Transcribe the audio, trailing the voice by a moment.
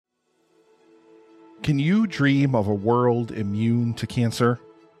Can you dream of a world immune to cancer?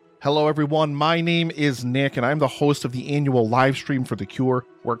 Hello everyone, my name is Nick and I'm the host of the annual live stream for The Cure,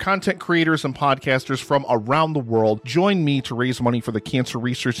 where content creators and podcasters from around the world join me to raise money for the Cancer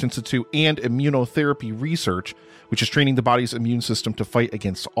Research Institute and immunotherapy research, which is training the body's immune system to fight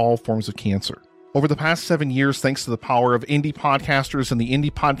against all forms of cancer. Over the past 7 years, thanks to the power of indie podcasters and the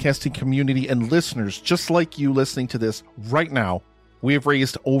indie podcasting community and listeners just like you listening to this right now, we have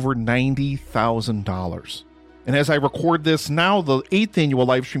raised over $90,000. And as I record this now, the 8th annual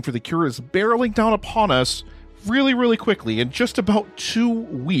live stream for The Cure is barreling down upon us really quickly in just about 2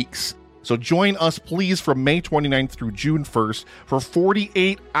 weeks. So join us, please, from May 29th through June 1st for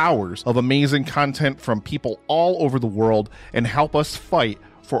 48 hours of amazing content from people all over the world and help us fight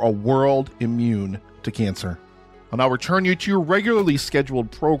for a world immune to cancer. I'll now return you to your regularly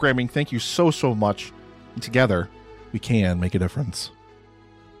scheduled programming. Thank you so much. And together, we can make a difference.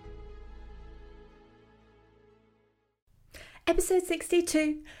 Episode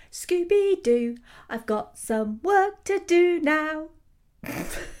 62, Scooby-Doo, I've got some work to do now. In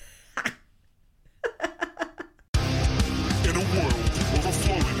a world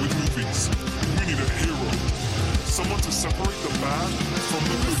overflowing with movies, we need a hero. Someone to separate the bad from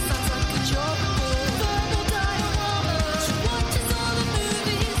the good.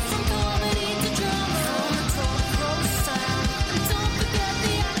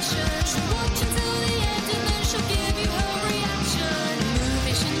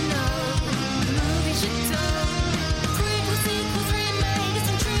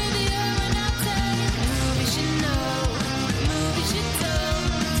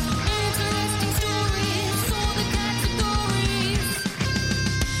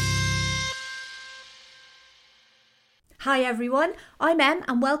 Hi everyone, I'm Em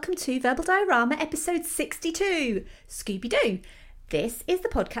and welcome to Verbal Diorama episode 62, Scooby-Doo. This is the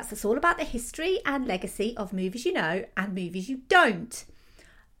podcast that's all about the history and legacy of movies you know and movies you don't.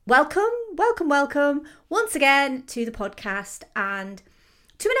 Welcome once again to the podcast and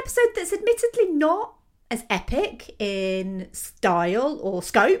to an episode that's admittedly not as epic in style or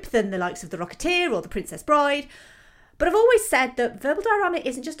scope than the likes of The Rocketeer or The Princess Bride. But I've always said that Verbal Diorama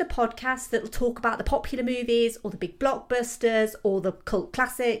isn't just a podcast that will talk about the popular movies or the big blockbusters or the cult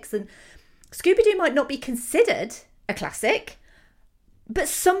classics. And Scooby-Doo might not be considered a classic, but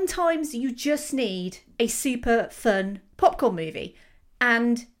sometimes you just need a super fun popcorn movie.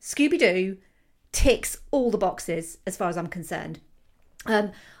 And Scooby-Doo ticks all the boxes as far as I'm concerned.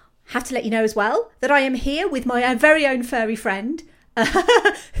 Have to let you know as well that I am here with my very own furry friend.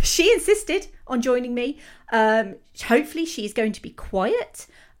 She insisted on joining me. Hopefully she's going to be quiet.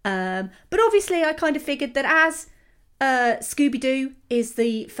 But obviously I kind of figured that as Scooby-Doo is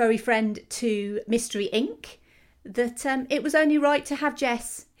the furry friend to Mystery Inc., that it was only right to have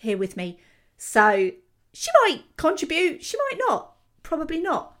Jess here with me. So she might contribute, she might not, probably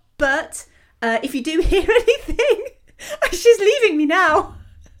not. But if you do hear anything, she's leaving me now.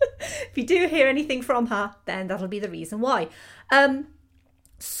 If you do hear anything from her, then that'll be the reason why.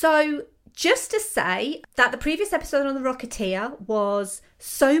 So just to say that the previous episode on The Rocketeer was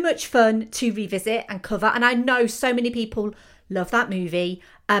so much fun to revisit and cover. And I know so many people love that movie.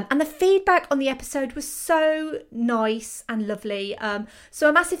 And the feedback on the episode was so nice and lovely. So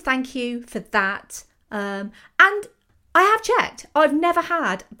a massive thank you for that. And I have checked. I've never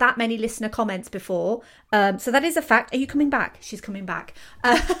had that many listener comments before. So that is a fact. Are you coming back? She's coming back.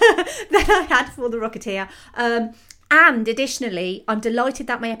 That I had for The Rocketeer. And additionally, I'm delighted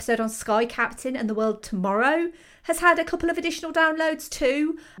that my episode on Sky Captain and the World Tomorrow has had a couple of additional downloads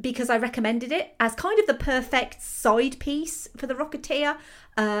too, because I recommended it as kind of the perfect side piece for The Rocketeer.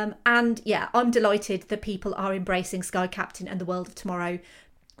 And yeah, I'm delighted that people are embracing Sky Captain and the World of Tomorrow.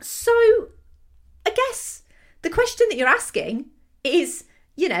 So I guess the question that you're asking is,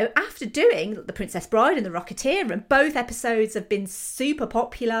 you know, after doing The Princess Bride and The Rocketeer, and both episodes have been super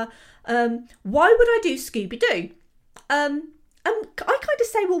popular, why would I do Scooby-Doo? I kind of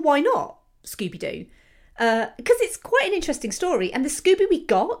say, well, why not Scooby-Doo? Because it's quite an interesting story, and the Scooby we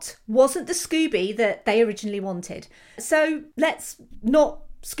got wasn't the Scooby that they originally wanted. So let's not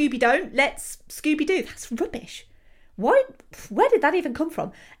Scooby-Don't, let's Scooby-Doo. That's rubbish. Why? Where did that even come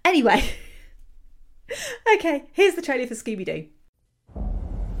from? Anyway, okay, here's the trailer for Scooby-Doo.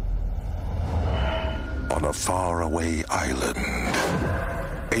 On a faraway island,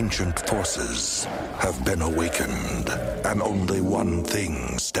 ancient forces have been awakened, and only one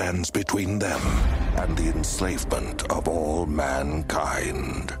thing stands between them and the enslavement of all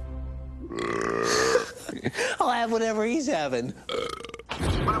mankind. I'll have whatever he's having.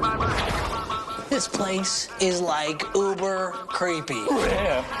 This place is like uber creepy.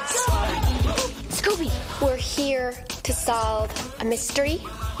 Scooby, We're here to solve a mystery.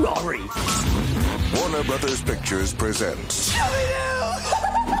 Rory. Warner Brothers Pictures presents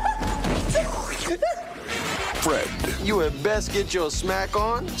Fred, You had best get your smack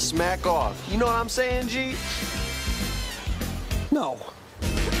on, smack off. You know what I'm saying, G? No.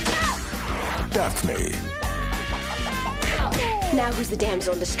 Daphne, Now who's the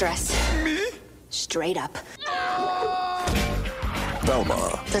damsel in distress? Me? Straight up.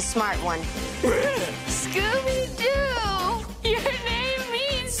 Velma, The smart one. Scooby-Doo! Your name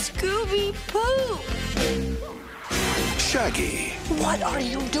means Scooby-Poo! Shaggy, What are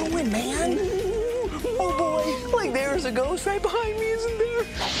you doing, man? Oh boy, like there's a ghost right behind me, isn't there?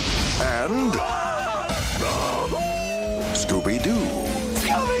 and Scooby-Doo.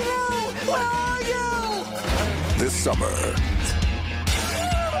 Scooby-Doo! Where are you? This summer,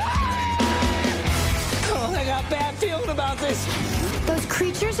 Oh, I got a bad feeling about this. Those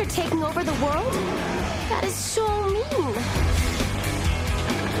creatures are taking over the world? That is so mean.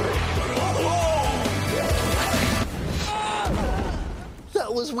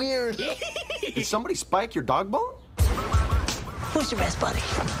 That was weird. Did somebody spike your dog bone? Who's your best buddy?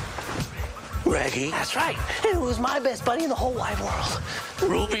 Raggy. That's right. And who's my best buddy in the whole wide world?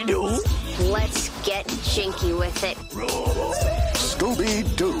 Ruby-Doo. Let's get jinky with it.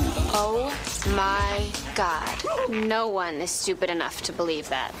 Scooby-Doo. Oh my God. No one is stupid enough to believe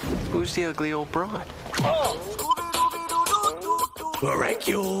that. Who's the ugly old broad? Rank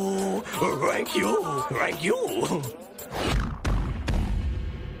you. Rank you. Rank you.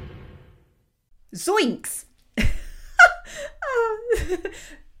 Zoinks!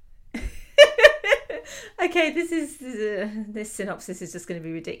 Okay, this synopsis is just going to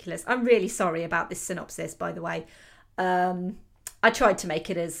be ridiculous. I'm really sorry about this synopsis, by the way. I tried to make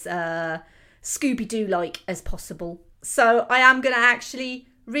it as Scooby-Doo-like as possible. So I am going to actually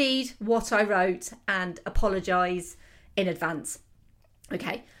read what I wrote and apologise in advance.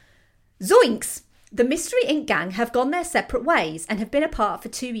 Okay. Zoinks! The Mystery Inc. gang have gone their separate ways and have been apart for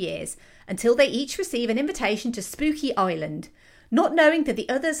 2 years until they each receive an invitation to Spooky Island. Not knowing that the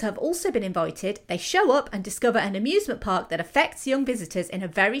others have also been invited, they show up and discover an amusement park that affects young visitors in a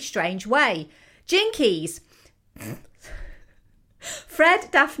very strange way. Jinkies! Fred,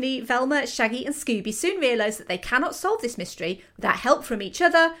 Daphne, Velma, Shaggy and Scooby soon realise that they cannot solve this mystery without help from each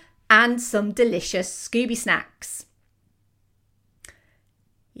other and some delicious Scooby snacks.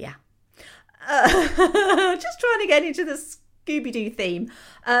 Yeah. Just trying to get into the Scooby-Doo theme.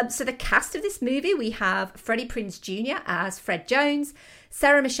 So the cast of this movie, we have Freddie Prinze Jr. as Fred Jones,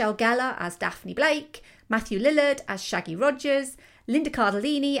 Sarah Michelle Gellar as Daphne Blake, Matthew Lillard as Shaggy Rogers, Linda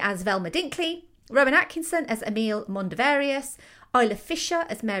Cardellini as Velma Dinkley, Rowan Atkinson as Emil Mondavarius, Isla Fisher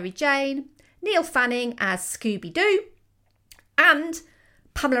as Mary Jane, Neil Fanning as Scooby-Doo, and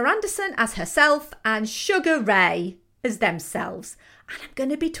Pamela Anderson as herself, and Sugar Ray as themselves. And I'm going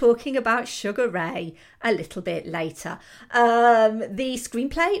to be talking about Sugar Ray a little bit later. The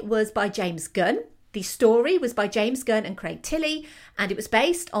screenplay was by James Gunn. The story was by James Gunn and Craig Tilley, and it was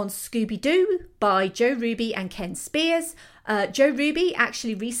based on Scooby-Doo by Joe Ruby and Ken Spears. Joe Ruby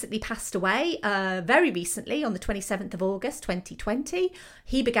actually recently passed away, very recently, on the 27th of August 2020.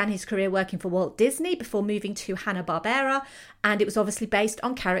 He began his career working for Walt Disney before moving to Hanna-Barbera, and it was obviously based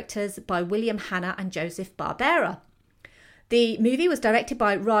on characters by William Hanna and Joseph Barbera. The movie was directed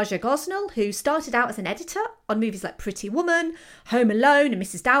by Raja Gosnell, who started out as an editor on movies like Pretty Woman, Home Alone and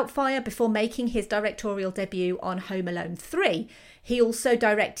Mrs. Doubtfire before making his directorial debut on Home Alone 3. He also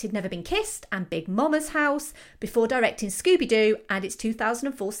directed Never Been Kissed and Big Mama's House before directing Scooby-Doo and its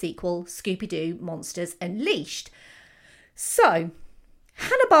 2004 sequel, Scooby-Doo Monsters Unleashed. So,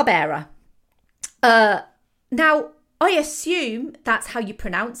 Hanna-Barbera. Now, I assume that's how you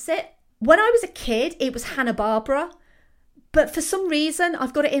pronounce it. When I was a kid, it was Hanna-Barbera. But for some reason,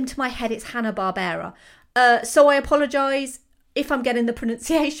 I've got it into my head it's Hanna-Barbera. So I apologise if I'm getting the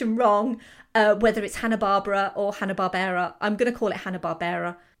pronunciation wrong, whether it's Hanna-Barbera or Hanna-Barbera. I'm going to call it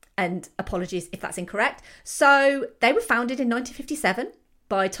Hanna-Barbera, and apologies if that's incorrect. So they were founded in 1957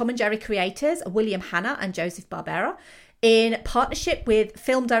 by Tom and Jerry creators William Hanna and Joseph Barbera in partnership with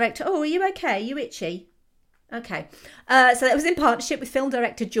film director... Oh, are you okay? Are you itchy? Okay. So that was in partnership with film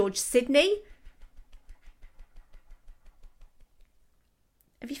director George Sidney.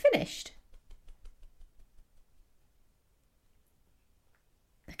 Have you finished?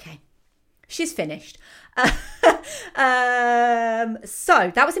 Okay. She's finished. So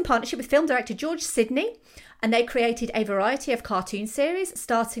that was in partnership with film director George Sidney, and they created a variety of cartoon series,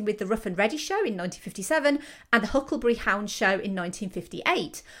 starting with The Rough and Ready Show in 1957 and The Huckleberry Hound Show in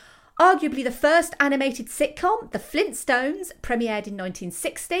 1958. Arguably the first animated sitcom, The Flintstones, premiered in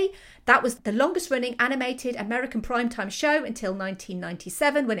 1960. That was the longest running animated American primetime show until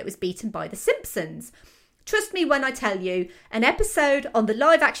 1997 when it was beaten by The Simpsons. Trust me when I tell you, an episode on the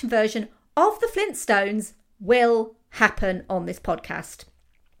live action version of The Flintstones will happen on this podcast.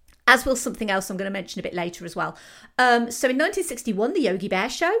 As will something else I'm going to mention a bit later as well. So in 1961, The Yogi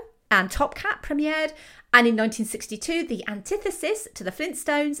Bear Show and Top Cat premiered. And in 1962, the antithesis to The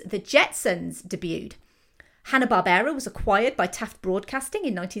Flintstones, The Jetsons, debuted. Hanna-Barbera was acquired by Taft Broadcasting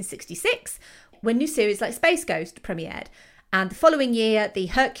in 1966, when new series like Space Ghost premiered. And the following year, the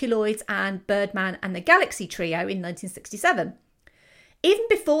Herculoids and Birdman and the Galaxy Trio in 1967. Even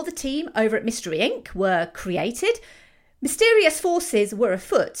before the team over at Mystery Inc. were created, mysterious forces were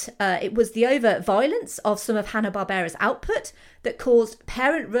afoot. It was the overt violence of some of Hanna-Barbera's output that caused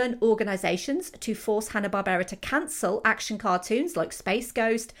parent-run organisations to force Hanna-Barbera to cancel action cartoons like Space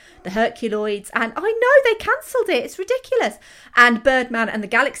Ghost, the Herculoids, and I know they cancelled it, it's ridiculous, and Birdman and the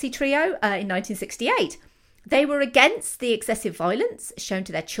Galaxy Trio in 1968. They were against the excessive violence shown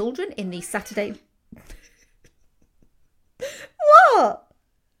to their children in the Saturday... What?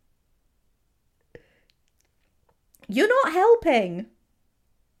 You're not helping.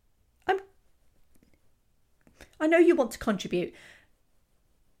 I know you want to contribute.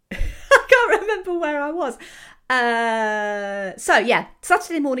 I can't remember where I was. So yeah,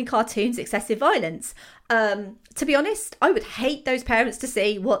 Saturday morning cartoons, excessive violence. To be honest, I would hate those parents to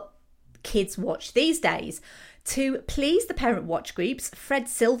see what kids watch these days. To please the parent watch groups, Fred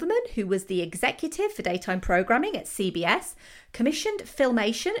Silverman, who was the executive for daytime programming at CBS, commissioned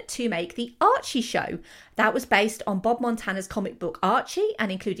Filmation to make the Archie Show. That was based on Bob Montana's comic book Archie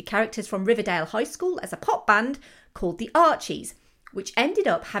and included characters from Riverdale High School as a pop band called the Archies, which ended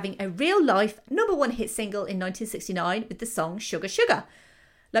up having a real-life #1 hit single in 1969 with the song Sugar Sugar.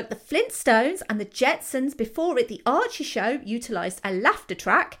 Like the Flintstones and the Jetsons before it, the Archie Show utilised a laughter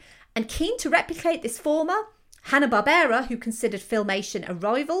track, and keen to replicate this format, Hanna-Barbera, who considered Filmation a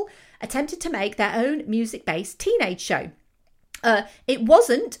rival, attempted to make their own music-based teenage show. It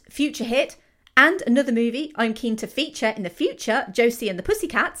wasn't Future Hit and another movie I'm keen to feature in the future, Josie and the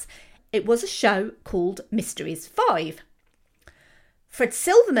Pussycats. It was a show called Mysteries 5. Fred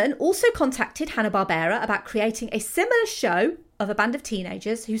Silverman also contacted Hanna-Barbera about creating a similar show of a band of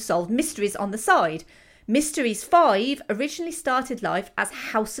teenagers who solved mysteries on the side. Mysteries 5 originally started life as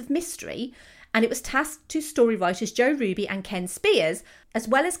House of Mystery, and it was tasked to story writers Joe Ruby and Ken Spears, as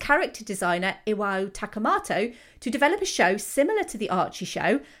well as character designer Iwao Takamoto, to develop a show similar to the Archie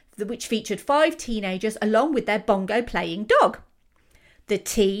Show, which featured 5 teenagers along with their bongo-playing dog. The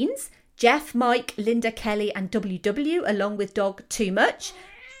teens, Jeff, Mike, Linda, Kelly and WW, along with dog Too Much.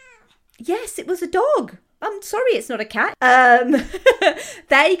 Yes, it was a dog. I'm sorry, it's not a cat.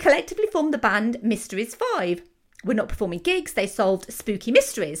 They collectively formed the band Mysteries 5. Were not performing gigs, they solved spooky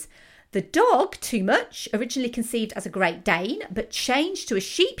mysteries. The dog, Too Much, originally conceived as a Great Dane, but changed to a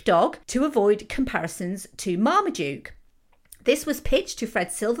sheepdog to avoid comparisons to Marmaduke. This was pitched to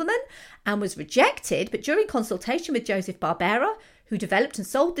Fred Silverman and was rejected, but during consultation with Joseph Barbera, who developed and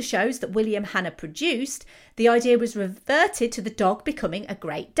sold the shows that William Hanna produced, the idea was reverted to the dog becoming a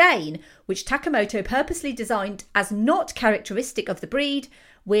Great Dane, which Takamoto purposely designed as not characteristic of the breed,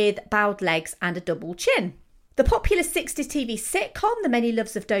 with bowed legs and a double chin. The popular 60s TV sitcom The Many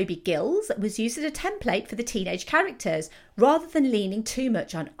Loves of Dobie Gills was used as a template for the teenage characters, rather than leaning too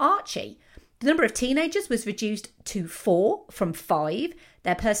much on Archie. The number of teenagers was reduced to 4 from 5.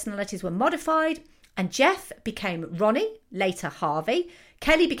 Their personalities were modified, and Jeff became Ronnie, later Harvey.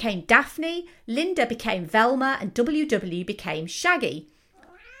 Kelly became Daphne, Linda became Velma, and WW became Shaggy.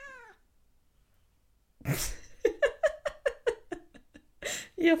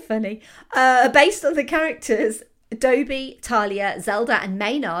 You're funny. Based on the characters Dobie, Talia, Zelda and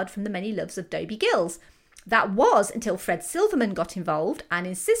Maynard from The Many Loves of Dobie Gills. That was until Fred Silverman got involved and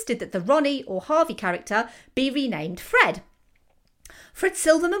insisted that the Ronnie or Harvey character be renamed Fred. Fred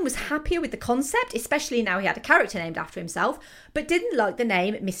Silverman was happier with the concept, especially now he had a character named after himself, but didn't like the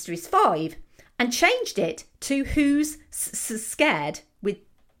name Mysteries 5 and changed it to Who's Scared, with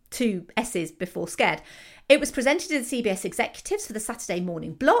 2 S's before scared. It was presented to the CBS executives for the Saturday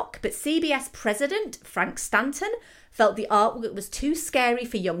morning block, but CBS president Frank Stanton felt the artwork was too scary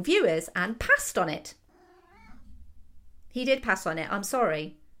for young viewers and passed on it. He did pass on it, I'm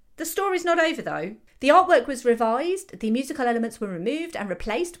sorry. The story's not over though. The artwork was revised, the musical elements were removed and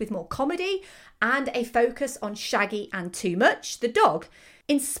replaced with more comedy and a focus on Shaggy and Too Much, the dog.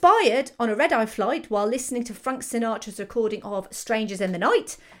 Inspired on a red-eye flight while listening to Frank Sinatra's recording of Strangers in the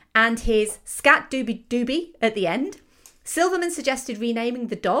Night and his scat doobie doobie at the end, Silverman suggested renaming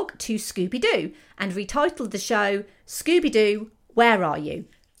the dog to Scooby-Doo and retitled the show Scooby-Doo, Where Are You?,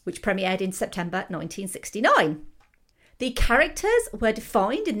 which premiered in September 1969. The characters were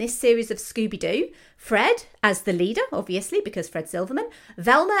defined in this series of Scooby-Doo. Fred as the leader, obviously, because Fred Silverman.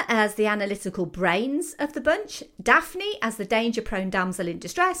 Velma as the analytical brains of the bunch. Daphne as the danger-prone damsel in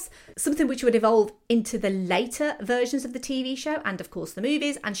distress, something which would evolve into the later versions of the TV show and, of course, the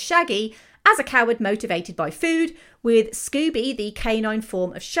movies. And Shaggy as a coward motivated by food, with Scooby the canine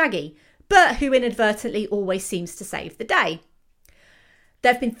form of Shaggy, but who inadvertently always seems to save the day.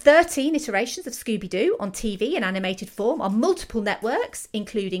 There have been 13 iterations of Scooby-Doo on TV in animated form on multiple networks,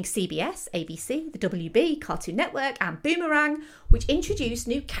 including CBS, ABC, the WB, Cartoon Network and Boomerang, which introduced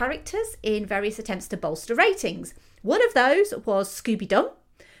new characters in various attempts to bolster ratings. One of those was Scooby-Dum,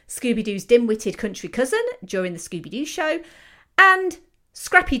 Scooby-Doo's dim-witted country cousin during the Scooby-Doo show, and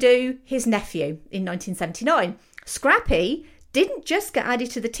Scrappy-Doo, his nephew, in 1979. Scrappy didn't just get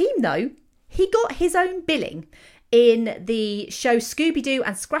added to the team, though. He got his own billing in the show Scooby-Doo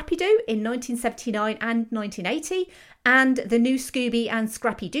and Scrappy-Doo in 1979 and 1980, and the new Scooby and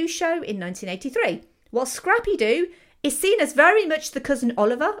Scrappy-Doo show in 1983. While Scrappy-Doo is seen as very much the cousin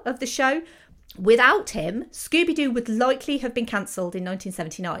Oliver of the show, without him, Scooby-Doo would likely have been cancelled in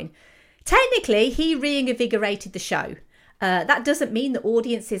 1979. Technically, he reinvigorated the show. That doesn't mean that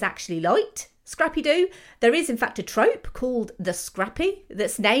audiences actually liked Scrappy-Doo. There is in fact a trope called the Scrappy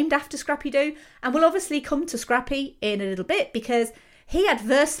that's named after Scrappy-Doo, and we'll obviously come to Scrappy in a little bit because he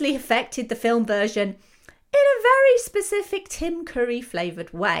adversely affected the film version in a very specific Tim Curry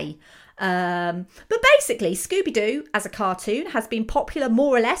flavoured way. But basically, Scooby-Doo as a cartoon has been popular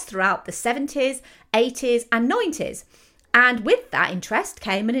more or less throughout the 70s, 80s and 90s. And with that interest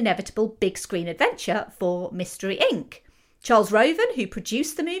came an inevitable big screen adventure for Mystery Inc. Charles Roven, who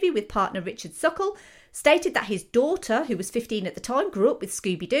produced the movie with partner Richard Suckle, stated that his daughter, who was 15 at the time, grew up with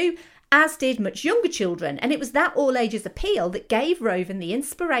Scooby-Doo, as did much younger children, and it was that all-ages appeal that gave Roven the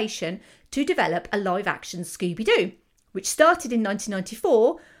inspiration to develop a live-action Scooby-Doo, which started in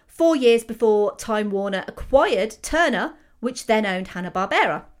 1994, 4 years before Time Warner acquired Turner, which then owned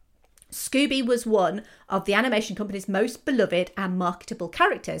Hanna-Barbera. Scooby was one of the animation company's most beloved and marketable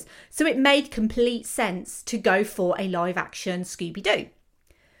characters, so it made complete sense to go for a live-action Scooby-Doo.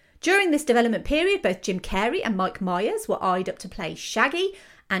 During this development period, both Jim Carrey and Mike Myers were eyed up to play Shaggy,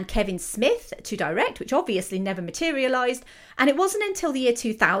 and Kevin Smith to direct, which obviously never materialised, and it wasn't until the year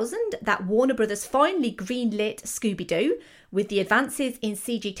 2000 that Warner Brothers finally greenlit Scooby-Doo. With the advances in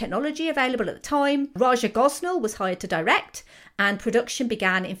CG technology available at the time, Raja Gosnell was hired to direct, and production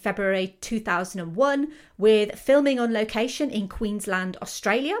began in February 2001 with filming on location in Queensland,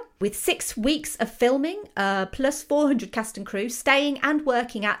 Australia, with 6 weeks of filming, plus 400 cast and crew staying and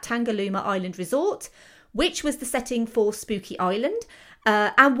working at Tangalooma Island Resort, which was the setting for Spooky Island.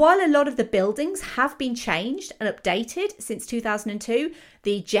 And while a lot of the buildings have been changed and updated since 2002,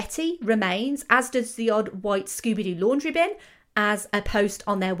 the jetty remains, as does the odd white Scooby-Doo laundry bin, as a post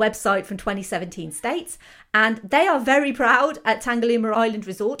on their website from 2017 states. And they are very proud at Tangalooma Island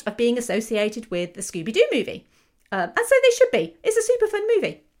Resort of being associated with the Scooby-Doo movie. And so they should be. It's a super fun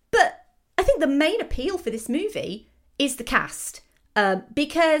movie. But I think the main appeal for this movie is the cast.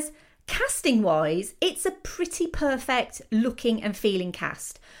 Because casting-wise, it's a pretty perfect looking and feeling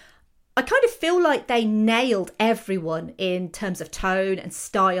cast. I kind of feel like they nailed everyone in terms of tone and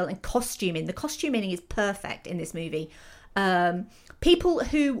style and costuming. The costuming is perfect in this movie. People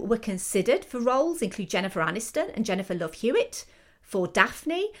who were considered for roles include Jennifer Aniston and Jennifer Love Hewitt for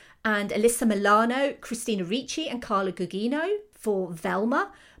Daphne, and Alyssa Milano, Christina Ricci and Carla Gugino for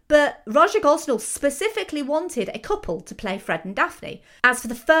Velma. But Raja Gosnell specifically wanted a couple to play Fred and Daphne, as for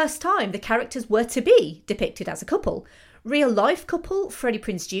the first time the characters were to be depicted as a couple. Real-life couple Freddie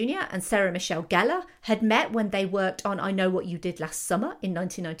Prinze Jr. and Sarah Michelle Gellar had met when they worked on I Know What You Did Last Summer in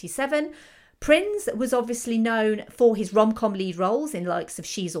 1997. Prinze was obviously known for his rom-com lead roles in the likes of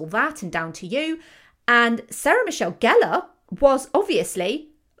She's All That and Down to You, and Sarah Michelle Gellar was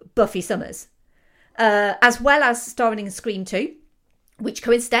obviously Buffy Summers, as well as starring in Scream 2, which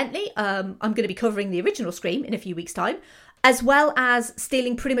coincidentally, I'm going to be covering the original Scream in a few weeks' time, as well as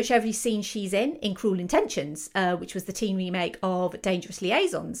stealing pretty much every scene she's in Cruel Intentions, which was the teen remake of Dangerous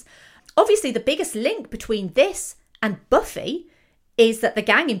Liaisons. Obviously, the biggest link between this and Buffy is that the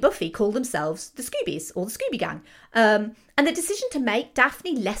gang in Buffy call themselves the Scoobies, or the Scooby Gang. And the decision to make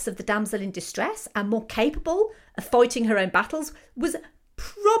Daphne less of the damsel in distress and more capable of fighting her own battles was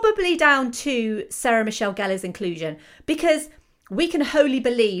probably down to Sarah Michelle Gellar's inclusion, because we can wholly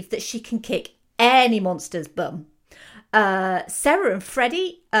believe that she can kick any monster's bum. Sarah and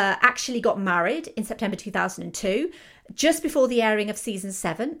Freddie actually got married in September 2002. just before the airing of season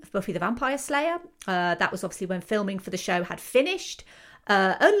 7 of Buffy the Vampire Slayer. That was obviously when filming for the show had finished.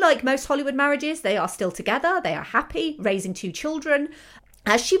 Unlike most Hollywood marriages, they are still together, they are happy, raising 2 children.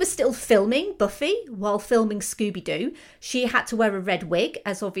 As she was still filming Buffy while filming Scooby-Doo, she had to wear a red wig,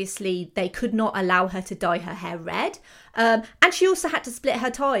 as obviously they could not allow her to dye her hair red. And she also had to split her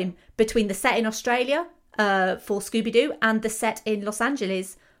time between the set in Australia for Scooby-Doo and the set in Los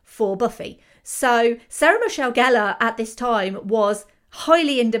Angeles for Buffy. So Sarah Michelle Gellar at this time was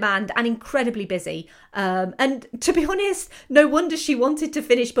highly in demand and incredibly busy. And to be honest, no wonder she wanted to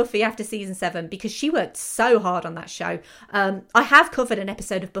finish Buffy after season 7, because she worked so hard on that show. I have covered an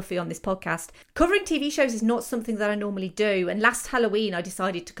episode of Buffy on this podcast. Covering TV shows is not something that I normally do. And last Halloween, I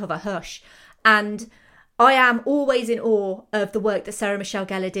decided to cover Hush. And I am always in awe of the work that Sarah Michelle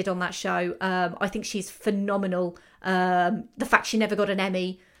Gellar did on that show. I think she's phenomenal. The fact she never got an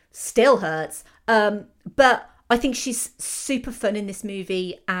Emmy still hurts. But I think she's super fun in this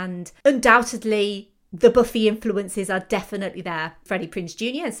movie, and undoubtedly the Buffy influences are definitely there. Freddie Prinze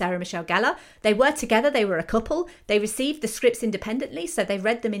Jr. and Sarah Michelle Gellar, they were together, they were a couple. They received the scripts independently, so they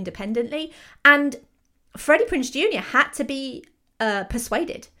read them independently. And Freddie Prinze Jr. had to be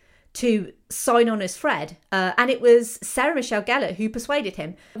persuaded to sign on as Fred. And it was Sarah Michelle Gellar who persuaded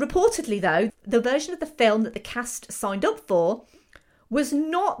him. Reportedly, though, the version of the film that the cast signed up for was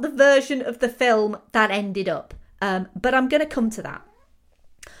not the version of the film that ended up. But I'm going to come to that.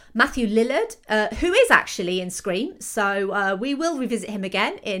 Matthew Lillard, who is actually in Scream, so we will revisit him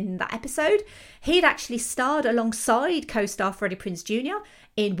again in that episode. He'd actually starred alongside co-star Freddie Prinze Jr.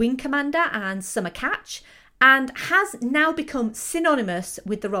 in Wing Commander and Summer Catch, and has now become synonymous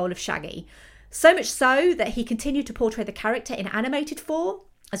with the role of Shaggy. So much so that he continued to portray the character in animated form,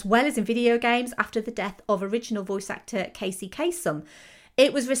 as well as in video games after the death of original voice actor Casey Kasem.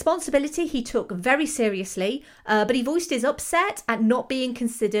 It was responsibility he took very seriously, but he voiced his upset at not being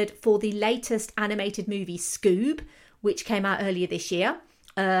considered for the latest animated movie Scoob, which came out earlier this year.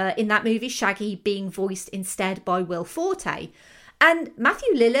 In that movie, Shaggy being voiced instead by Will Forte. And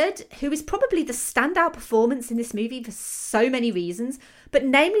Matthew Lillard, who is probably the standout performance in this movie for so many reasons, but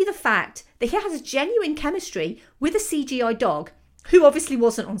namely the fact that he has genuine chemistry with a CGI dog, who obviously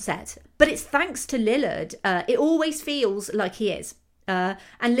wasn't on set. But it's thanks to Lillard, it always feels like he is. And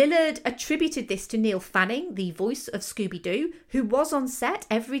Lillard attributed this to Neil Fanning, the voice of Scooby-Doo, who was on set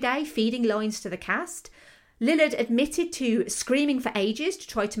every day feeding lines to the cast. Lillard admitted to screaming for ages to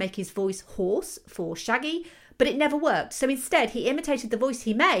try to make his voice hoarse for Shaggy, but it never worked. So instead, he imitated the voice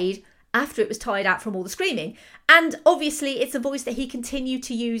he made after it was tired out from all the screaming. And obviously, it's a voice that he continued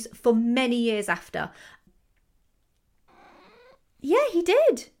to use for many years after. Yeah, he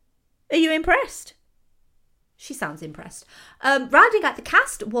did. Are you impressed? She sounds impressed. Rounding out the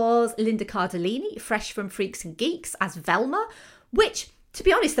cast was Linda Cardellini, fresh from Freaks and Geeks, as Velma, which, to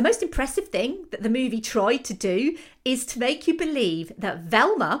be honest, the most impressive thing that the movie tried to do is to make you believe that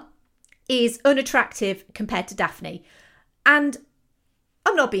Velma is unattractive compared to Daphne. And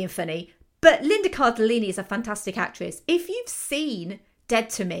I'm not being funny, but Linda Cardellini is a fantastic actress. If you've seen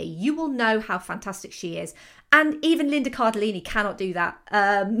Dead to Me, you will know how fantastic she is. And even Linda Cardellini cannot do that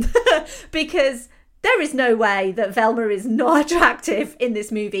because there is no way that Velma is not attractive in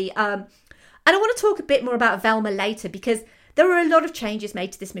this movie. And I want to talk a bit more about Velma later, because there were a lot of changes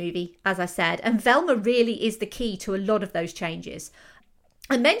made to this movie, as I said, and Velma really is the key to a lot of those changes.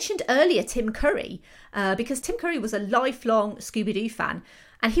 I mentioned earlier Tim Curry, because Tim Curry was a lifelong Scooby-Doo fan,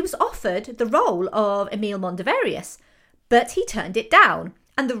 and he was offered the role of Emil Mondavarius, but he turned it down.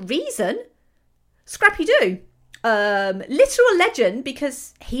 And the reason? Scrappy-Doo. Literal legend,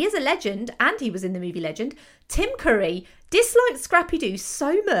 because he is a legend and he was in the movie Legend. Tim Curry disliked Scrappy-Doo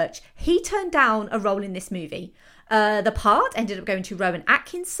so much he turned down a role in this movie. The part ended up going to Rowan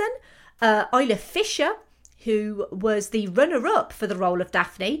Atkinson. Isla Fisher, who was the runner-up for the role of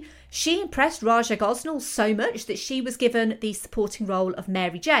Daphne, she impressed Raja Gosnell so much that she was given the supporting role of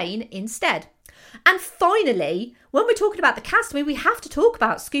Mary Jane instead. And finally, when we're talking about the cast, we have to talk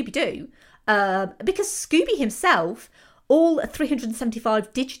about Scooby-Doo. Because Scooby himself, all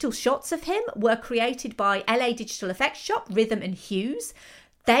 375 digital shots of him were created by LA digital effects shop Rhythm and Hues.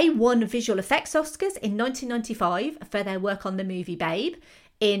 They won visual effects Oscars in 1995 for their work on the movie Babe,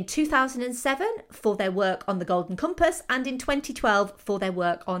 in 2007 for their work on The Golden Compass, and in 2012 for their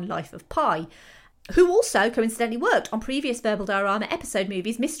work on Life of Pi, who also coincidentally worked on previous Verbal Diorama episode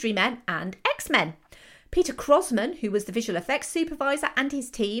movies Mystery Men and X-Men. Peter Crosman, who was the visual effects supervisor, and his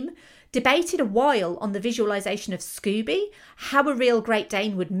team debated a while on the visualisation of Scooby, how a real Great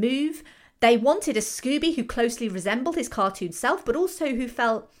Dane would move. They wanted a Scooby who closely resembled his cartoon self, but also who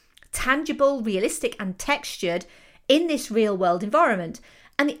felt tangible, realistic and textured in this real world environment.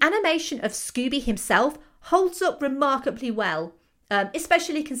 And the animation of Scooby himself holds up remarkably well,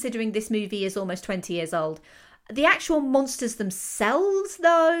 especially considering this movie is almost 20 years old. The actual monsters themselves,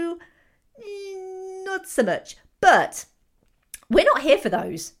 though, not so much. But we're not here for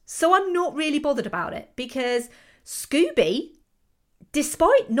those, so I'm not really bothered about it, because Scooby,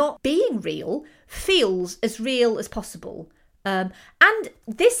 despite not being real, feels as real as possible. And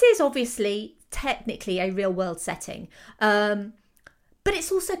this is obviously technically a real world setting, but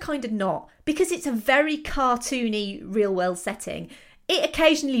it's also kind of not, because it's a very cartoony real world setting. It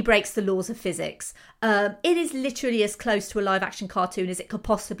occasionally breaks the laws of physics. It is literally as close to a live action cartoon as it could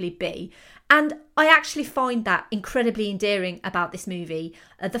possibly be. And I actually find that incredibly endearing about this movie,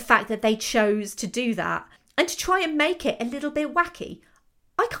 the fact that they chose to do that and to try and make it a little bit wacky.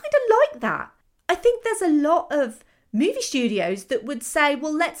 I kind of like that. I think there's a lot of movie studios that would say,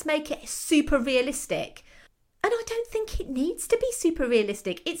 well, let's make it super realistic. And I don't think it needs to be super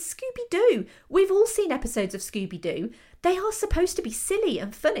realistic. It's Scooby-Doo. We've all seen episodes of Scooby-Doo. They are supposed to be silly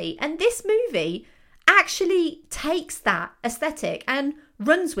and funny. And this movie actually takes that aesthetic and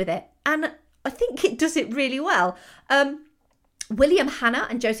runs with it. And I think it does it really well. William Hanna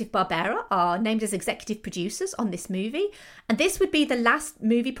and Joseph Barbera are named as executive producers on this movie. And this would be the last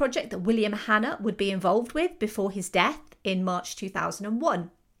movie project that William Hanna would be involved with before his death in March 2001.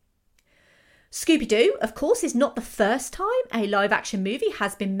 Scooby-Doo, of course, is not the first time a live-action movie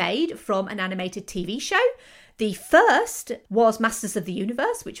has been made from an animated TV show. The first was Masters of the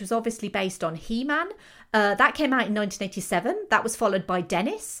Universe, which was obviously based on He-Man. That came out in 1987. That was followed by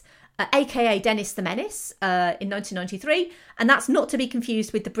Dennis, aka Dennis the Menace, in 1993. And that's not to be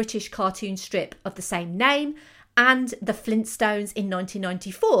confused with the British cartoon strip of the same name, and The Flintstones in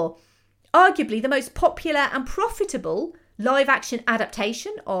 1994. Arguably the most popular and profitable live-action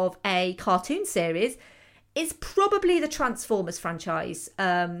adaptation of a cartoon series is probably the Transformers franchise,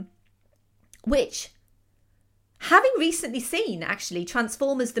 which, having recently seen, actually,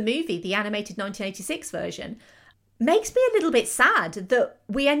 Transformers the movie, the animated 1986 version, makes me a little bit sad that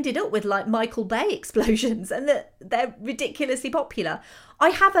we ended up with, like, Michael Bay explosions and that they're ridiculously popular. I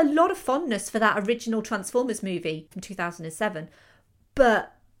have a lot of fondness for that original Transformers movie from 2007,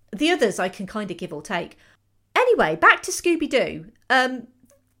 but the others I can kind of give or take. Anyway, back to Scooby-Doo. The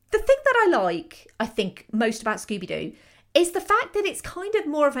thing that I like, I think, most about Scooby-Doo is the fact that it's kind of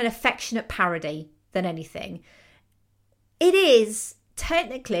more of an affectionate parody than anything. It is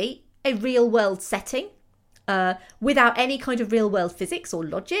technically a real-world setting without any kind of real-world physics or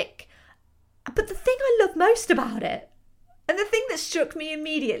logic. But the thing I love most about it, and the thing that struck me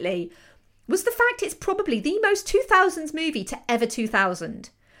immediately, was the fact it's probably the most 2000s movie to ever 2000.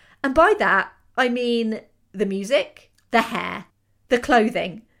 And by that, I mean the music, the hair, the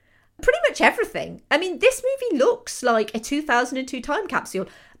clothing, pretty much everything. I mean, this movie looks like a 2002 time capsule,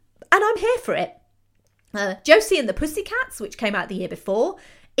 and I'm here for it. Josie and the Pussycats, which came out the year before,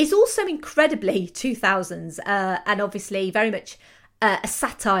 is also incredibly 2000s, and obviously very much a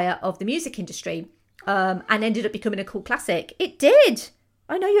satire of the music industry, and ended up becoming a cult classic. It did.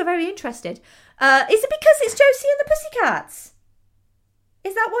 I know you're very interested. Is it because it's Josie and the Pussycats?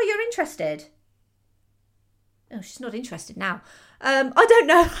 Is that why you're interested? Oh, she's not interested now. I don't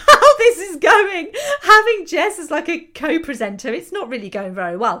know how this is going. Having Jess as like a co-presenter, it's not really going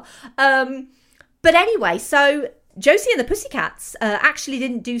very well. But anyway, so Josie and the Pussycats actually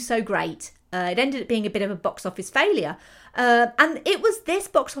didn't do so great. It ended up being a bit of a box office failure. And it was this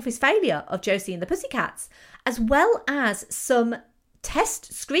box office failure of Josie and the Pussycats, as well as some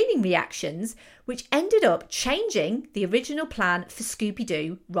test screening reactions, which ended up changing the original plan for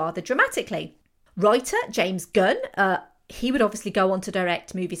Scooby-Doo rather dramatically. Writer James Gunn, he would obviously go on to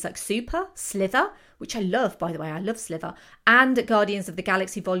direct movies like Super, Slither, which I love, by the way, I love Slither, and Guardians of the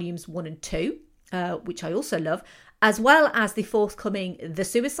Galaxy Volumes 1 and 2, which I also love, as well as the forthcoming The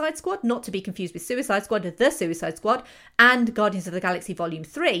Suicide Squad, not to be confused with Suicide Squad, The Suicide Squad, and Guardians of the Galaxy Volume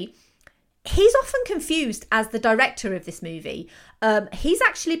 3. He's often confused as the director of this movie. He's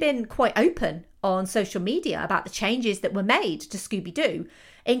actually been quite open on social media about the changes that were made to Scooby-Doo,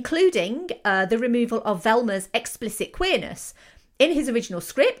 including the removal of Velma's explicit queerness. In his original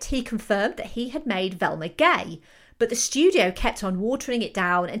script, he confirmed that he had made Velma gay, but the studio kept on watering it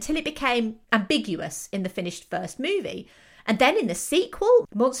down until it became ambiguous in the finished first movie. And then in the sequel,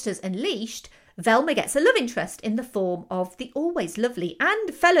 Monsters Unleashed, Velma gets a love interest in the form of the always lovely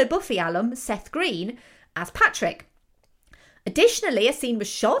and fellow Buffy alum Seth Green as Patrick. Additionally, a scene was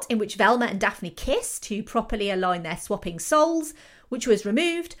shot in which Velma and Daphne kiss to properly align their swapping souls, which was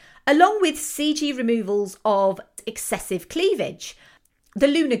removed, along with CG removals of excessive cleavage. The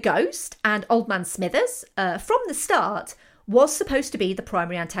Lunar Ghost and Old Man Smithers, from the start, was supposed to be the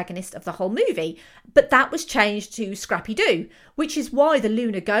primary antagonist of the whole movie, but that was changed to Scrappy-Doo, which is why the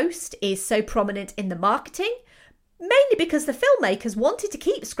Lunar Ghost is so prominent in the marketing, mainly because the filmmakers wanted to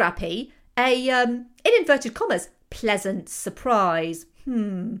keep Scrappy a, in inverted commas, pleasant surprise.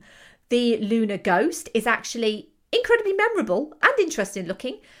 The Lunar Ghost is actually incredibly memorable and interesting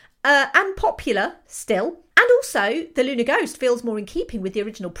looking, and popular still. And also, the Lunar Ghost feels more in keeping with the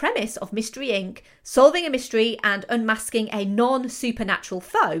original premise of Mystery Inc., solving a mystery and unmasking a non-supernatural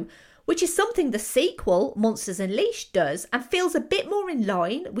foe, which is something the sequel, Monsters Unleashed, does, and feels a bit more in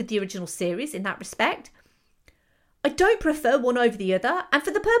line with the original series in that respect. I don't prefer one over the other, and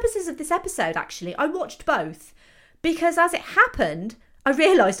for the purposes of this episode, actually, I watched both, because as it happened, I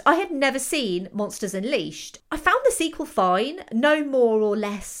realised I had never seen Monsters Unleashed. I found the sequel fine, no more or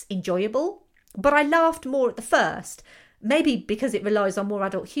less enjoyable, but I laughed more at the first. Maybe because it relies on more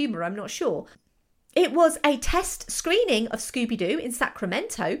adult humour, I'm not sure. It was a test screening of Scooby-Doo in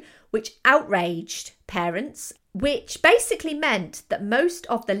Sacramento, which outraged parents, which basically meant that most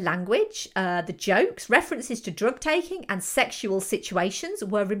of the language, the jokes, references to drug taking and sexual situations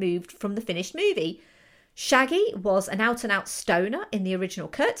were removed from the finished movie. Shaggy was an out-and-out stoner in the original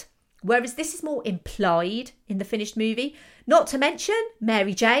cut, whereas this is more implied in the finished movie. Not to mention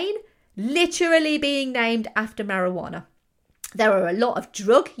Mary Jane literally being named after marijuana. There are a lot of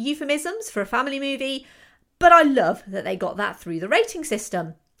drug euphemisms for a family movie, but I love that they got that through the rating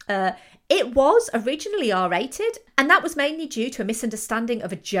system. It was originally R-rated, and that was mainly due to a misunderstanding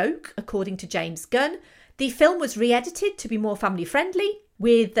of a joke, according to James Gunn. The film was re-edited to be more family-friendly,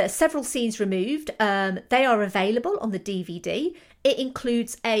 with several scenes removed. They are available on the DVD. It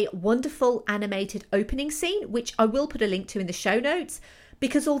includes a wonderful animated opening scene, which I will put a link to in the show notes,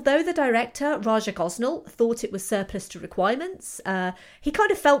 because although the director, Raja Gosnell, thought it was surplus to requirements, he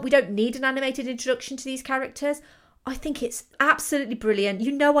kind of felt we don't need an animated introduction to these characters. I think it's absolutely brilliant.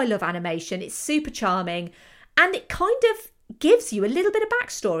 You know I love animation. It's super charming. And it kind of gives you a little bit of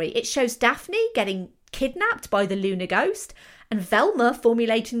backstory. It shows Daphne getting kidnapped by the Lunar Ghost and Velma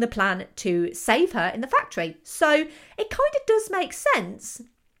formulating the plan to save her in the factory. So it kind of does make sense,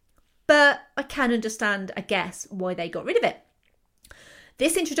 but I can understand, I guess, why they got rid of it.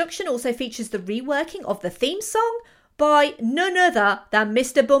 This introduction also features the reworking of the theme song by none other than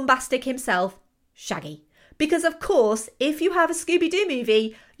Mr. Bombastic himself, Shaggy. Because of course, if you have a Scooby-Doo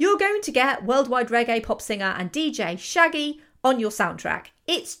movie, you're going to get worldwide reggae pop singer and DJ Shaggy on your soundtrack.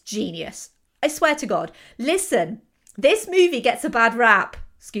 It's genius. I swear to God. Listen, this movie gets a bad rap,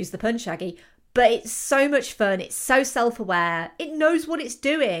 excuse the pun, Shaggy, but it's so much fun. It's so self-aware. It knows what it's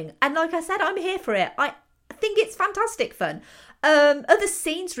doing. And like I said, I'm here for it. I think it's fantastic fun. Other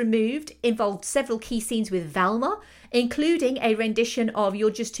scenes removed involved several key scenes with Velma, including a rendition of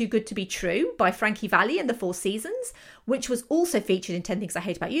You're Just Too Good to Be True by Frankie Valli and the Four Seasons, which was also featured in 10 Things I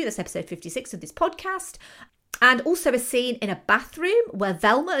Hate About You. That's episode 56 of this podcast. And also a scene in a bathroom where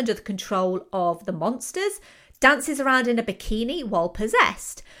Velma, under the control of the monsters, dances around in a bikini while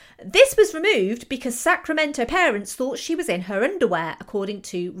possessed. This was removed because Sacramento parents thought she was in her underwear, according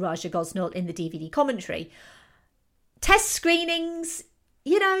to Raja Gosnell in the DVD commentary. Test screenings,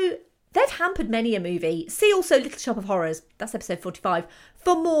 you know, they've hampered many a movie. See also Little Shop of Horrors, that's episode 45,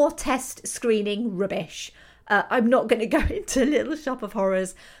 for more test screening rubbish. I'm not going to go into Little Shop of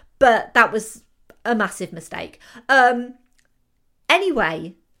Horrors, but that was a massive mistake.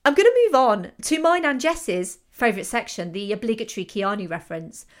 Anyway, I'm going to move on to mine and Jess's favourite section, the obligatory Keanu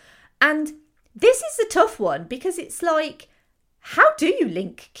reference. And this is a tough one because it's like, how do you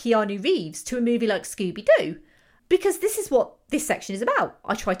link Keanu Reeves to a movie like Scooby-Doo? Because this is what this section is about.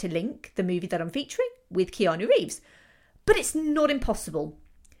 I try to link the movie that I'm featuring with Keanu Reeves. But it's not impossible.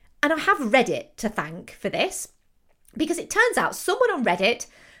 And I have Reddit to thank for this. Because it turns out someone on Reddit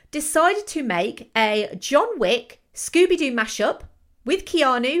decided to make a John Wick Scooby-Doo mashup with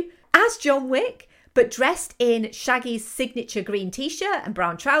Keanu as John Wick, but dressed in Shaggy's signature green t-shirt and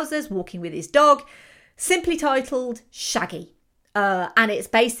brown trousers, walking with his dog, simply titled Shaggy. And it's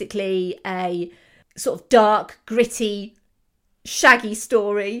basically a sort of dark, gritty, Shaggy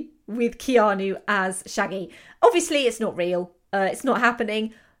story with Keanu as Shaggy. Obviously, it's not real. It's not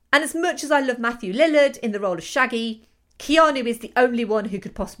happening. And as much as I love Matthew Lillard in the role of Shaggy, Keanu is the only one who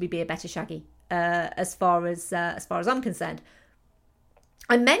could possibly be a better Shaggy, as far as I'm concerned.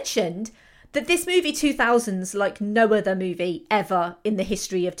 I mentioned that this movie 2000's like no other movie ever in the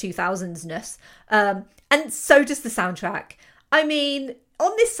history of 2000s-ness. And so does the soundtrack. I mean,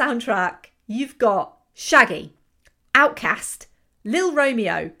 on this soundtrack, you've got Shaggy, Outkast, Lil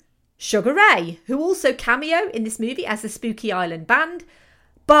Romeo, Sugar Ray, who also cameo in this movie as the Spooky Island Band.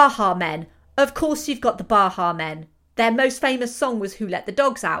 Baha Men. Of course you've got the Baha Men. Their most famous song was Who Let the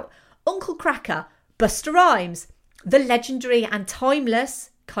Dogs Out? Uncle Kracker, Busta Rhymes, the legendary and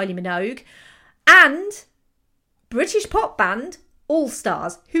timeless Kylie Minogue, and British pop band All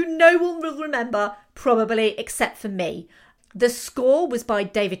Stars, who no one will remember, probably except for me. The score was by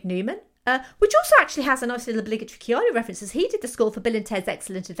David Newman, which also actually has a nice little obligatory Keanu references. He did the score for Bill and Ted's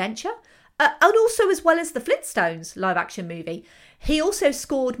Excellent Adventure, and also as well as the Flintstones live-action movie. He also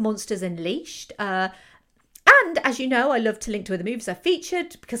scored Monsters Unleashed, and as you know, I love to link to other movies I've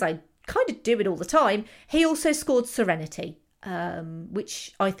featured because I kind of do it all the time. He also scored Serenity,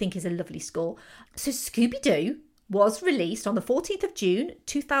 which I think is a lovely score. So Scooby-Doo was released on the 14th of June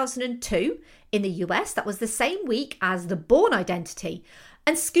 2002 in the US. That was the same week as The Bourne Identity.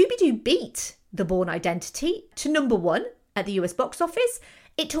 And Scooby-Doo beat The Bourne Identity to number 1 at the US box office.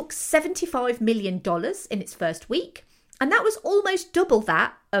 It took $75 million in its first week. And that was almost double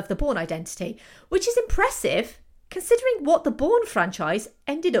that of The Bourne Identity, which is impressive considering what the Bourne franchise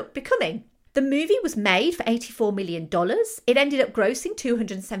ended up becoming. The movie was made for $84 million. It ended up grossing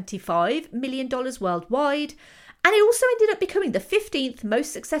 $275 million worldwide. And it also ended up becoming the 15th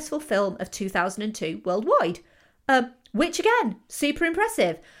most successful film of 2002 worldwide. Which again, super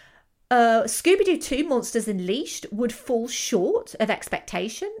impressive. Scooby-Doo 2 Monsters Unleashed would fall short of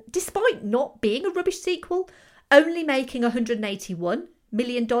expectation, despite not being a rubbish sequel, only making $181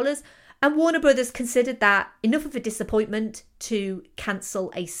 million. And Warner Brothers considered that enough of a disappointment to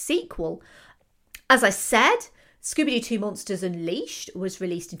cancel a sequel. As I said, Scooby-Doo 2 Monsters Unleashed was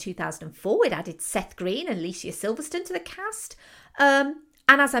released in 2004. It added Seth Green and Alicia Silverstone to the cast.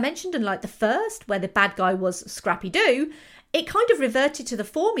 And as I mentioned, unlike the first, where the bad guy was Scrappy-Doo, it kind of reverted to the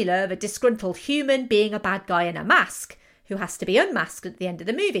formula of a disgruntled human being a bad guy in a mask, who has to be unmasked at the end of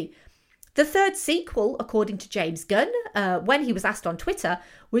the movie. The third sequel, according to James Gunn, when he was asked on Twitter,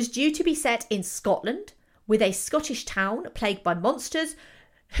 was due to be set in Scotland, with a Scottish town plagued by monsters,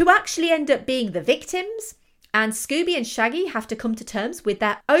 who actually end up being the victims, and Scooby and Shaggy have to come to terms with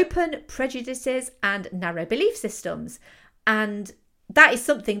their open prejudices and narrow belief systems. And that is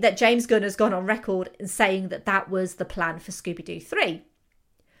something that James Gunn has gone on record in saying that that was the plan for Scooby-Doo 3.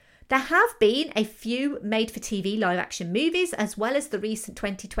 There have been a few made-for-TV live-action movies, as well as the recent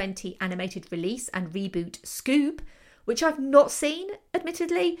 2020 animated release and reboot Scoob, which I've not seen,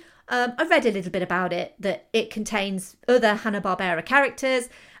 admittedly. I read a little bit about it, that it contains other Hanna-Barbera characters,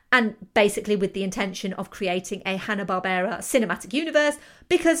 and basically with the intention of creating a Hanna-Barbera cinematic universe,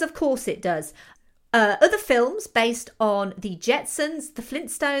 because of course it does. Other films based on the Jetsons, the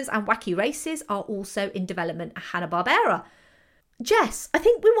Flintstones and Wacky Races are also in development at Hanna-Barbera. Jess, I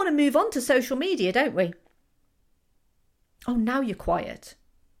think we want to move on to social media, don't we? Oh, now you're quiet.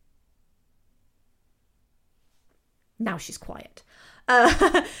 Now she's quiet.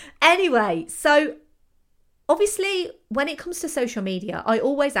 Anyway, so obviously when it comes to social media, I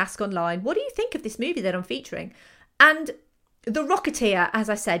always ask online, what do you think of this movie that I'm featuring? And The Rocketeer, as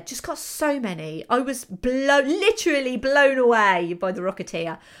I said, just got so many. I was literally blown away by The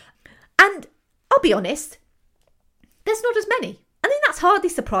Rocketeer. And I'll be honest, there's not as many. I think that's hardly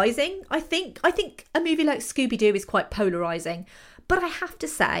surprising. I think a movie like Scooby-Doo is quite polarising. But I have to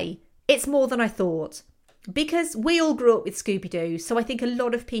say, it's more than I thought. Because we all grew up with Scooby-Doo, so I think a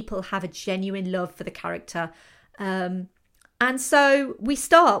lot of people have a genuine love for the character. And so we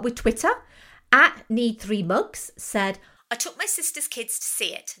start with Twitter. @Need3Mugs said, I took my sister's kids to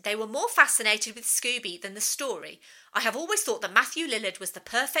see it. They were more fascinated with Scooby than the story. I have always thought that Matthew Lillard was the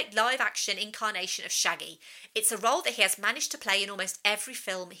perfect live-action incarnation of Shaggy. It's a role that he has managed to play in almost every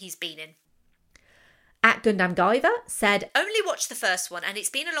film he's been in. @Gundam Guyver said, only watched the first one and it's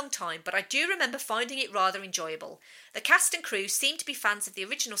been a long time, but I do remember finding it rather enjoyable. The cast and crew seemed to be fans of the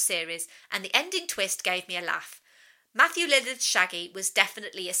original series and the ending twist gave me a laugh. Matthew Lillard's Shaggy was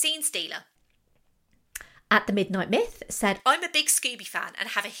definitely a scene stealer. @The Midnight Myth said, I'm a big Scooby fan and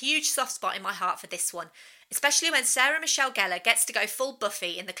have a huge soft spot in my heart for this one, especially when Sarah Michelle Gellar gets to go full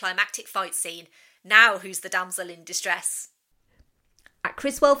Buffy in the climactic fight scene. Now who's the damsel in distress?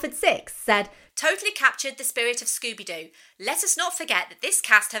 Chris Welford 6 said, totally captured the spirit of Scooby-Doo. Let us not forget that this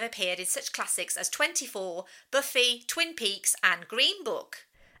cast have appeared in such classics as 24, Buffy, Twin Peaks and Green Book.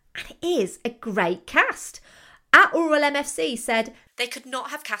 And it is a great cast. @Oral MFC said, they could not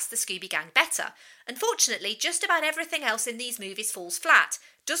have cast the Scooby Gang better. Unfortunately, just about everything else in these movies falls flat,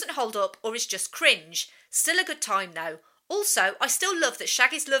 doesn't hold up or is just cringe. Still a good time though. Also, I still love that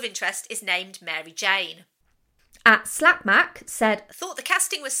Shaggy's love interest is named Mary Jane. @Slapmac said, thought the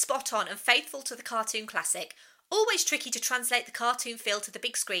casting was spot on and faithful to the cartoon classic. Always tricky to translate the cartoon feel to the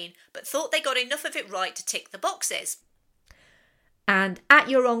big screen, but thought they got enough of it right to tick the boxes. And at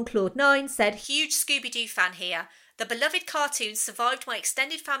Your On Claude 9 said, huge Scooby-Doo fan here. The beloved cartoon survived my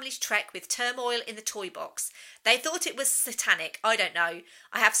extended family's trek with turmoil in the toy box. They thought it was satanic, I don't know.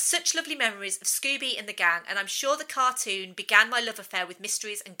 I have such lovely memories of Scooby and the gang, and I'm sure the cartoon began my love affair with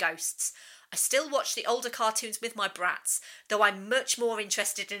mysteries and ghosts. I still watch the older cartoons with my brats, though I'm much more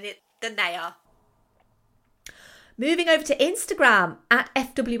interested in it than they are. Moving over to Instagram, at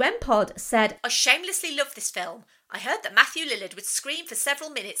FWMPod said, I shamelessly love this film. I heard that Matthew Lillard would scream for several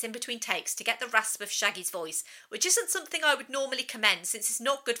minutes in between takes to get the rasp of Shaggy's voice, which isn't something I would normally commend since it's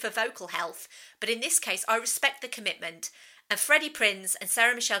not good for vocal health, but in this case I respect the commitment. And Freddie Prinze and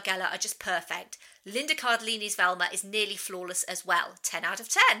Sarah Michelle Gellar are just perfect. Linda Cardellini's Velma is nearly flawless as well, 10 out of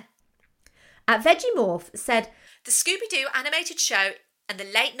 10. At Vegemorph said, the Scooby-Doo animated show and the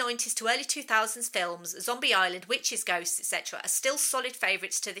late 90s to early 2000s films, Zombie Island, Witches, Ghosts, etc. are still solid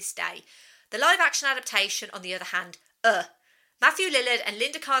favourites to this day. The live-action adaptation, on the other hand, Matthew Lillard and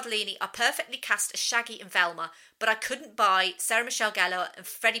Linda Cardellini are perfectly cast as Shaggy and Velma, but I couldn't buy Sarah Michelle Gellar and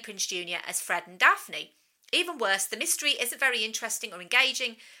Freddie Prinze Jr. as Fred and Daphne. Even worse, the mystery isn't very interesting or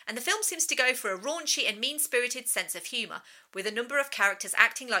engaging, and the film seems to go for a raunchy and mean-spirited sense of humour, with a number of characters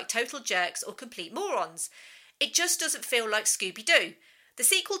acting like total jerks or complete morons. It just doesn't feel like Scooby-Doo. The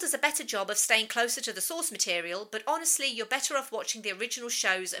sequel does a better job of staying closer to the source material, but honestly, you're better off watching the original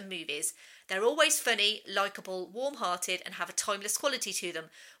shows and movies. They're always funny, likeable, warm-hearted, and have a timeless quality to them,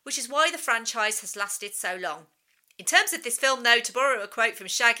 which is why the franchise has lasted so long. In terms of this film, though, to borrow a quote from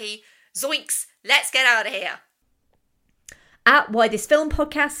Shaggy, zoinks, let's get out of here. At Why This Film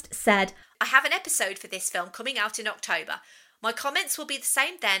Podcast said, I have an episode for this film coming out in October. My comments will be the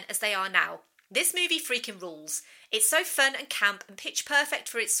same then as they are now. This movie freaking rules. It's so fun and camp and pitch perfect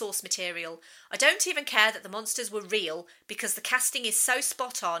for its source material. I don't even care that the monsters were real because the casting is so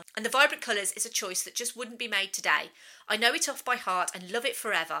spot on and the vibrant colours is a choice that just wouldn't be made today. I know it off by heart and love it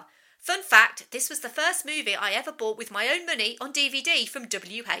forever. Fun fact, this was the first movie I ever bought with my own money on DVD from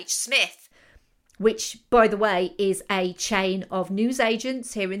W.H. Smith. Which, by the way, is a chain of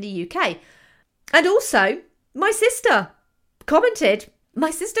newsagents here in the UK. And also, my sister commented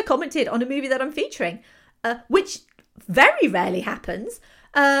on a movie that I'm featuring, which very rarely happens.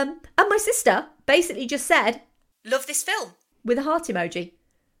 And my sister basically just said, love this film, with a heart emoji.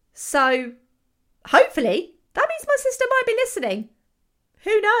 So, hopefully, that means my sister might be listening.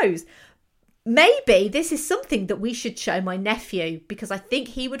 Who knows? Maybe this is something that we should show my nephew, because I think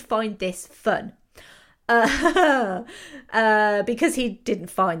he would find this fun. Because he didn't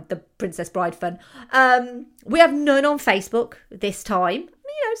find The Princess Bride fun. We have none on Facebook this time.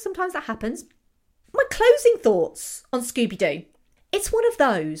 You know, sometimes that happens. My closing thoughts on Scooby-Doo. It's one of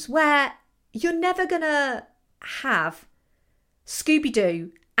those where you're never going to have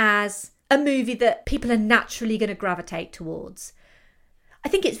Scooby-Doo as a movie that people are naturally going to gravitate towards. I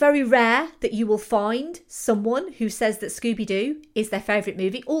think it's very rare that you will find someone who says that Scooby-Doo is their favourite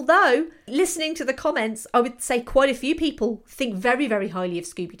movie. Although, listening to the comments, I would say quite a few people think very, very highly of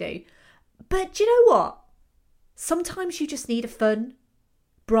Scooby-Doo. But do you know what? Sometimes you just need a fun,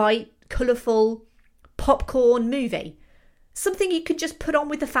 bright, colourful, popcorn movie. Something you can just put on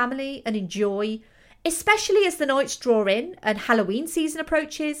with the family and enjoy, especially as the nights draw in and Halloween season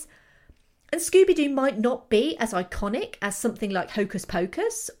approaches. And Scooby-Doo might not be as iconic as something like Hocus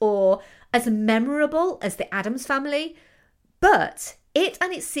Pocus or as memorable as The Addams Family, but it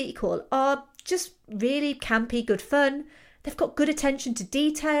and its sequel are just really campy, good fun. They've got good attention to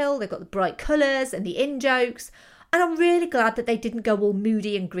detail, they've got the bright colours and the in-jokes, and I'm really glad that they didn't go all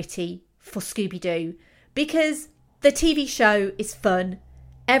moody and gritty for Scooby-Doo, because the TV show is fun,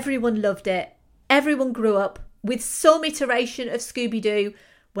 everyone loved it, everyone grew up with some iteration of Scooby-Doo,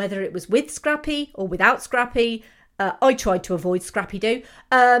 whether it was with Scrappy or without Scrappy. I tried to avoid Scrappy-Doo.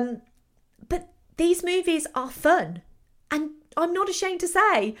 But these movies are fun. And I'm not ashamed to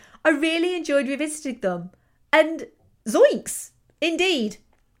say, I really enjoyed revisiting them. And zoinks, indeed.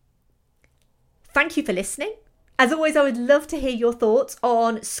 Thank you for listening. As always, I would love to hear your thoughts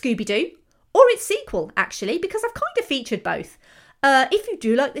on Scooby-Doo, or its sequel, actually, because I've kind of featured both. If you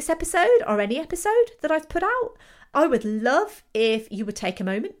do like this episode, or any episode that I've put out, I would love if you would take a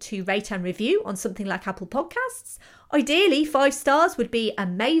moment to rate and review on something like Apple Podcasts. Ideally, 5 stars would be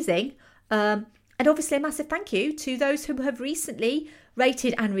amazing. And obviously a massive thank you to those who have recently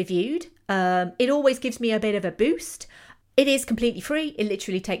rated and reviewed. It always gives me a bit of a boost. It is completely free. It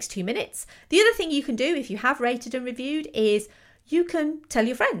literally takes 2 minutes. The other thing you can do if you have rated and reviewed is you can tell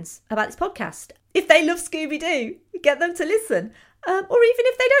your friends about this podcast. If they love Scooby-Doo, get them to listen. Or even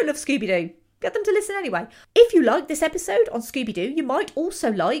if they don't love Scooby-Doo, get them to listen anyway. If you like this episode on Scooby-Doo, you might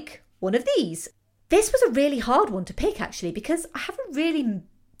also like one of these. This was a really hard one to pick, actually, because I haven't really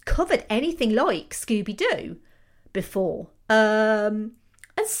covered anything like Scooby-Doo before. And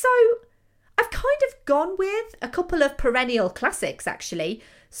so I've kind of gone with a couple of perennial classics, actually.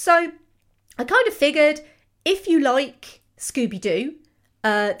 So I kind of figured if you like Scooby-Doo,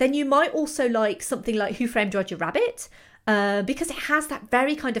 then you might also like something like Who Framed Roger Rabbit, because it has that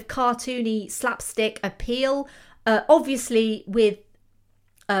very kind of cartoony slapstick appeal, obviously with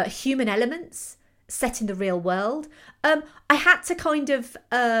human elements set in the real world. I had to kind of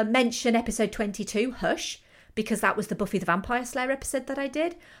mention episode 22, Hush, because that was the Buffy the Vampire Slayer episode that I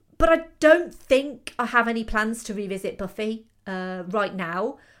did. But I don't think I have any plans to revisit Buffy right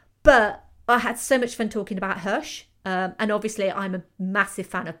now. But I had so much fun talking about Hush. And obviously I'm a massive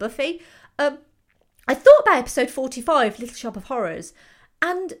fan of Buffy. I thought about episode 45, Little Shop of Horrors.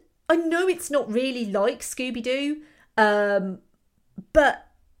 And I know it's not really like Scooby-Doo. But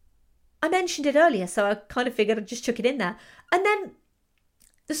I mentioned it earlier, so I kind of figured I'd just chuck it in there. And then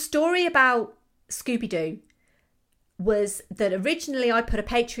the story about Scooby-Doo was that originally I put a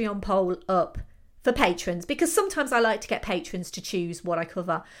Patreon poll up for patrons, because sometimes I like to get patrons to choose what I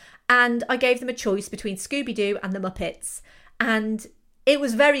cover. And I gave them a choice between Scooby-Doo and the Muppets. And it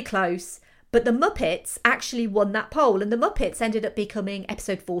was very close, but the Muppets actually won that poll, and the Muppets ended up becoming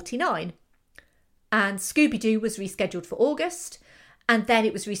episode 49. And Scooby-Doo was rescheduled for August. And then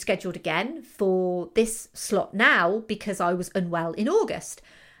it was rescheduled again for this slot now because I was unwell in August.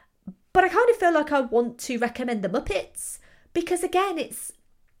 But I kind of feel like I want to recommend the Muppets because, again, it's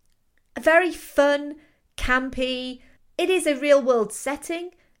a very fun, campy. It is a real world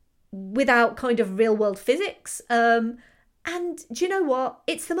setting without kind of real world physics. And do you know what?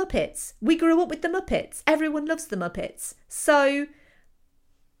 It's the Muppets. We grew up with the Muppets. Everyone loves the Muppets. So,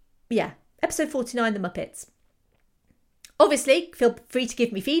 yeah, episode 49, the Muppets. Obviously, feel free to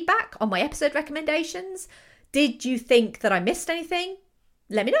give me feedback on my episode recommendations. Did you think that I missed anything?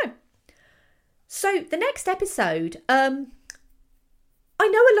 Let me know. So the next episode, I know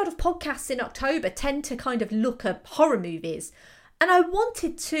a lot of podcasts in October tend to kind of look at horror movies, and I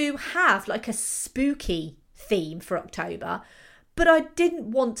wanted to have like a spooky theme for October, but I didn't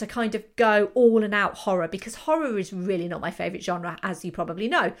want to kind of go all and out horror because horror is really not my favourite genre, as you probably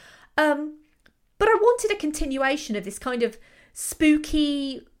know. But I wanted a continuation of this kind of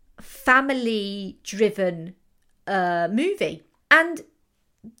spooky, family-driven movie. And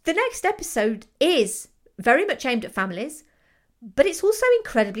the next episode is very much aimed at families, but it's also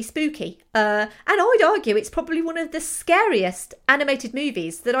incredibly spooky. And I'd argue it's probably one of the scariest animated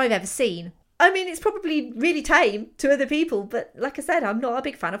movies that I've ever seen. I mean, it's probably really tame to other people, but like I said, I'm not a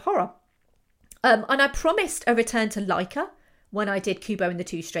big fan of horror. And I promised a return to Laika when I did Kubo and the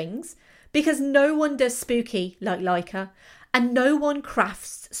Two Strings, because no one does spooky like Laika, and no one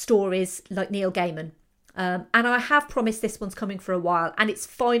crafts stories like Neil Gaiman. And I have promised this one's coming for a while, and it's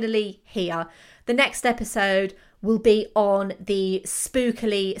finally here. The next episode will be on the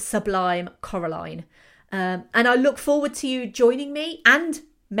spookily sublime Coraline. And I look forward to you joining me, and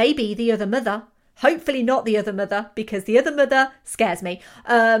maybe the other mother. Hopefully not the other mother, because the other mother scares me,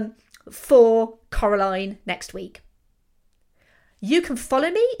 for Coraline next week. You can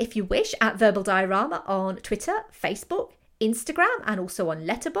follow me, if you wish, at Verbal Diorama on Twitter, Facebook, Instagram, and also on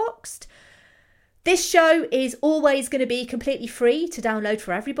Letterboxd. This show is always going to be completely free to download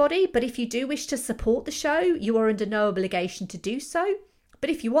for everybody, but if you do wish to support the show, you are under no obligation to do so. But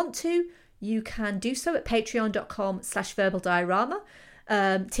if you want to, you can do so at patreon.com/verbaldiorama.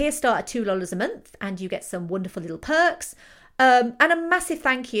 Tiers start at $2 a month, and you get some wonderful little perks. And a massive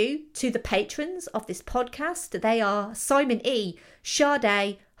thank you to the patrons of this podcast. They are Simon E,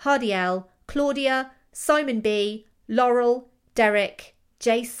 Sade, Hardy L, Claudia, Simon B, Laurel, Derek,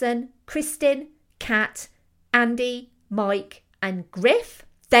 Jason, Kristin, Kat, Andy, Mike, and Griff.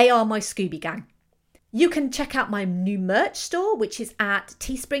 They are my Scooby gang. You can check out my new merch store, which is at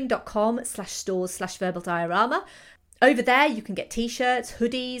teespring.com/stores/verbaldiorama. Over there, you can get t-shirts,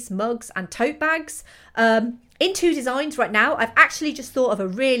 hoodies, mugs, and tote bags. In two designs right now. I've actually just thought of a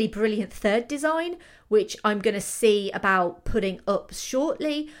really brilliant third design, which I'm going to see about putting up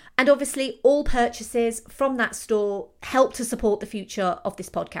shortly. And obviously, all purchases from that store help to support the future of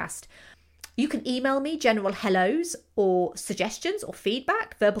this podcast. You can email me general hellos or suggestions or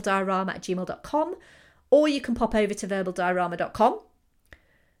feedback, verbaldiorama@gmail.com, or you can pop over to verbaldiorama.com.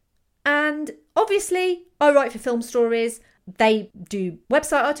 And obviously, I write for Film Stories. They do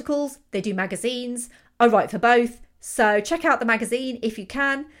website articles, they do magazines. I write for both. So check out the magazine if you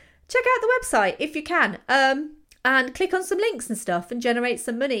can. Check out the website if you can. And click on some links and stuff and generate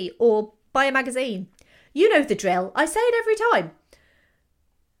some money. Or buy a magazine. You know the drill. I say it every time.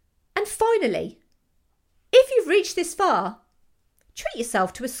 And finally, if you've reached this far, treat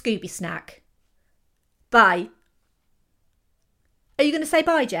yourself to a Scooby snack. Bye. Are you going to say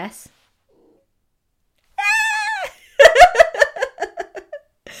bye, Jess?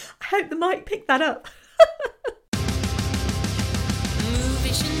 I hope the mic picked that up.